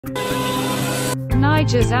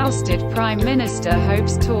Niger's ousted Prime Minister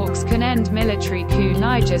hopes talks can end military coup.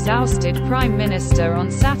 Niger's ousted Prime Minister on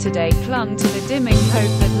Saturday clung to the dimming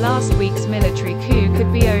hope that last week's military coup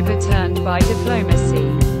could be overturned by diplomacy.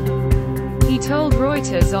 He told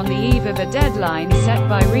Reuters on the eve of a deadline set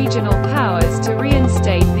by regional powers to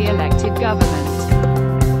reinstate the elected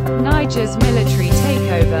government. Niger's military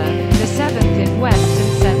takeover, the seventh in West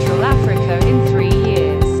and Central Africa in 3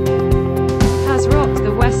 years, has rocked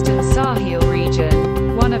the Western Sahel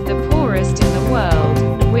region, one of the poorest in the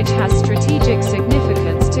world, which has strategic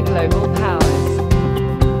significance to global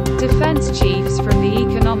powers. Defense chiefs from the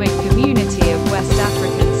Economic Community of West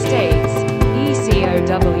African States,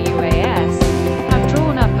 ECOWAS, have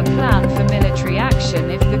drawn up a plan for military action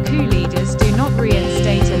if the coup leaders do not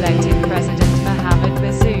reinstate elected President Mohamed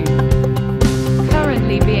Bazoum,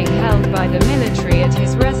 currently being held by the military at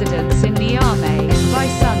his residence in Niamey, by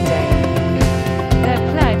Sunday.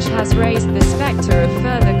 Their pledge has raised the specter of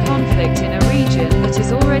further conflict in a region that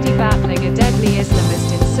is already battling a deadly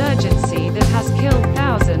Islamist insurgency that has killed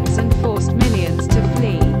thousands and forced millions to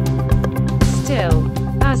flee. Still,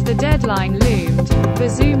 as the deadline loomed,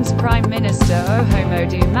 Bazoum's Prime Minister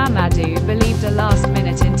Ouahamadougou Mamadou believed a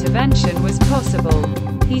last-minute intervention was possible,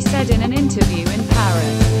 he said in an interview in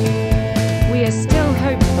Paris. "We are still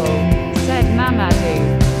hopeful," said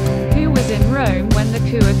Mamadou, who was in Rome when the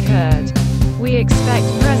coup occurred. "We expect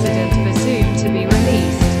President Bazoum to be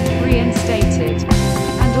released, reinstated,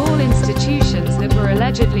 and all institutions that were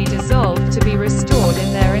allegedly dissolved to be restored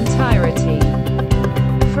in their entirety."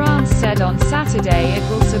 France said on Saturday it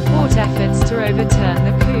will support efforts to overturn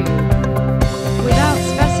the coup, without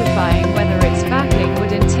specifying whether its backing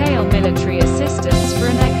would entail military assistance for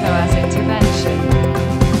an ECOWAS intervention.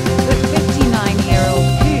 But 59-year-old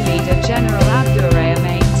coup leader General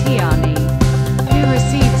Abdourahmane Tiani, who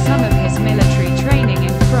received some of his military training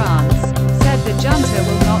in France, said the junta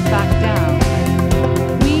will not back down.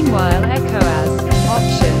 Meanwhile, ECOWAS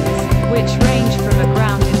options, which range from a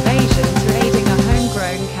ground invasion to aiding a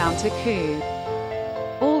homegrown counter-coup,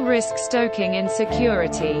 all risk stoking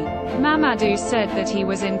insecurity. Mamadou said that he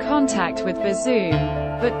was in contact with Bazoum,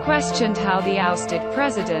 but questioned how the ousted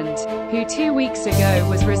president, who 2 weeks ago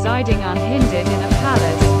was residing unhindered in a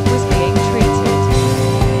palace, was being treated.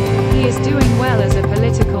 "He is doing well as a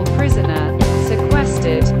political prisoner,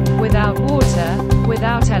 sequestered, without water,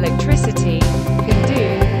 without electricity, can do,"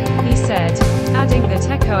 he said, adding that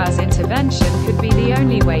ECOWAS intervention could be the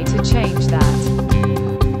only way to change that.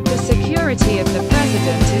 "The security of the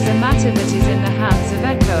president is a matter that is in the hands of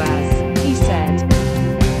ECOWAS," he said.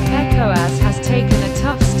 ECOWAS has taken a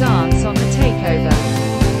tough stance on the takeover.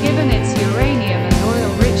 Given its uranium and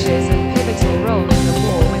oil riches and pivotal role in the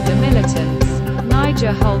war with the militants,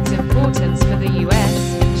 Niger holds importance for the US,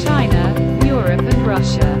 China, Europe and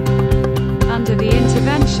Russia. Under the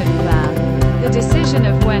intervention plan, the decision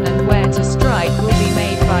of when and where to strike will be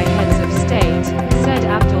made by heads of state, said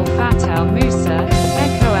Abdel Fattah Musa,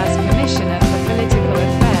 ECOWAS Commissioner for Political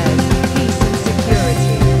Affairs, Peace and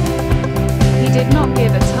Security. He did not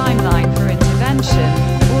give a timeline for intervention,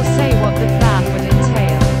 or say what the plan would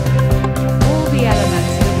entail. All the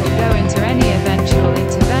elements that will go into any eventual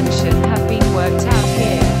intervention have been worked out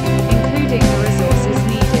here, including the resources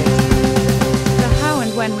needed. The how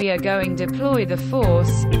and when we are going to deploy the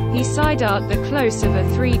force, he sighed at the close of a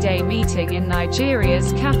 3-day meeting in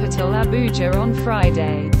Nigeria's capital Abuja on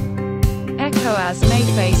Friday. ECOWAS may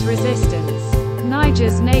face resistance.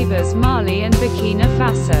 Niger's neighbors Mali and Burkina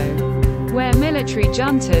Faso, where military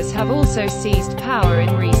juntas have also seized power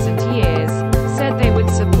in recent years, said they would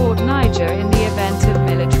support Niger in the event of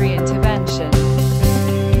military intervention.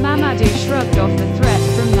 Mamadou shrugged off the threat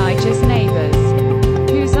from Niger's neighbors,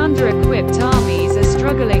 whose under-equipped armies are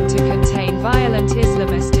struggling to contain violent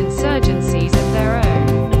Islamist insurgencies of their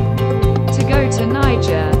own. To go to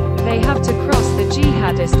Niger, they have to cross the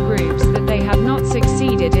jihadist groups that they have not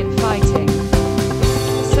succeeded in fighting.